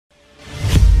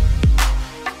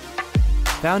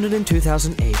Founded in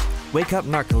 2008, Wake Up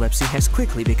Narcolepsy has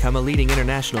quickly become a leading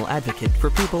international advocate for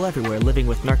people everywhere living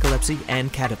with narcolepsy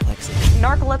and cataplexy.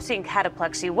 Narcolepsy and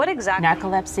cataplexy, what exactly?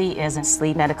 Narcolepsy is a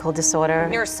sleep medical disorder.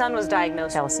 Your son was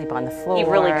diagnosed. Fell asleep on the floor. He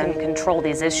really couldn't control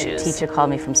these issues. The teacher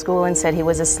called me from school and said he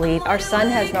was asleep. Our son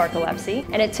has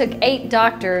narcolepsy, and it took 8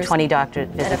 doctors, 20 doctor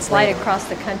visits and a flight later. across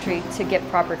the country to get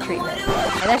proper treatment.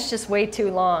 And that's just way too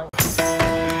long.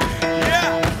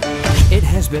 It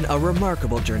has been a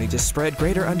remarkable journey to spread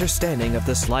greater understanding of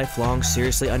this lifelong,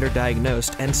 seriously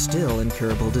underdiagnosed, and still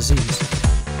incurable disease.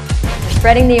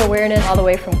 Spreading the awareness all the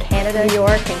way from Canada, New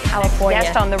York, and California.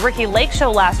 Guest on the Ricky Lake Show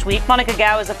last week, Monica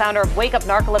Gao is the founder of Wake Up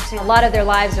Narcolepsy. A lot of their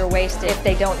lives are wasted if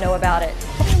they don't know about it.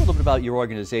 Tell me a little bit about your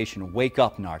organization, Wake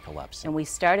Up Narcolepsy. And we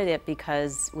started it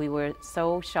because we were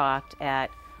so shocked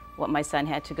at what my son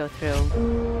had to go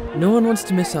through. No one wants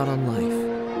to miss out on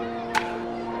life.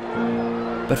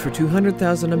 But for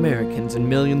 200,000 Americans and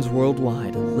millions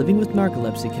worldwide, living with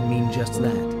narcolepsy can mean just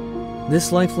that.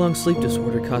 This lifelong sleep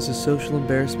disorder causes social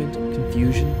embarrassment,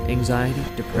 confusion, anxiety,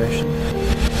 depression,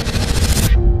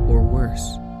 or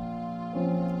worse.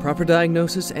 Proper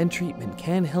diagnosis and treatment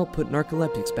can help put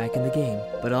narcoleptics back in the game,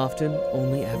 but often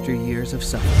only after years of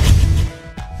suffering.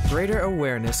 Greater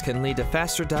awareness can lead to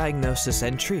faster diagnosis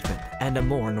and treatment, and a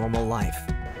more normal life.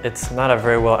 It's not a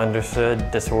very well understood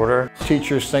disorder.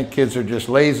 Teachers think kids are just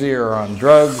lazy or on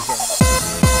drugs.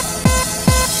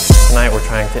 Tonight we're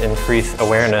trying to increase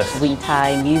awareness. We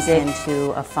tie music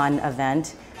into a fun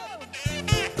event.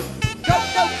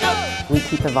 We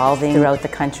keep evolving throughout the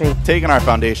country. Taking our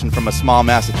foundation from a small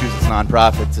Massachusetts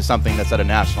nonprofit to something that's at a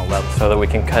national level. So that we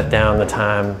can cut down the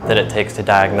time that it takes to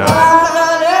diagnose.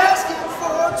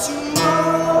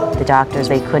 The doctors,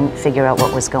 they couldn't figure out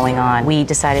what was going on. We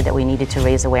decided that we needed to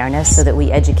raise awareness so that we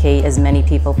educate as many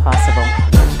people possible.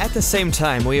 At the same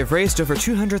time, we have raised over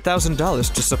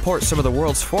 $200,000 to support some of the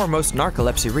world's foremost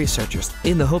narcolepsy researchers,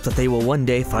 in the hope that they will one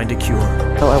day find a cure.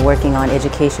 We're working on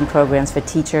education programs for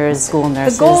teachers, school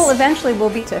nurses. The goal eventually will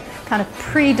be to kind of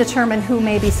predetermine who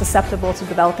may be susceptible to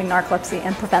developing narcolepsy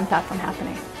and prevent that from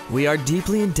happening. We are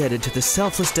deeply indebted to the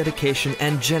selfless dedication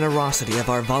and generosity of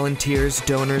our volunteers,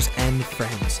 donors, and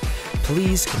friends.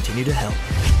 Please continue to help.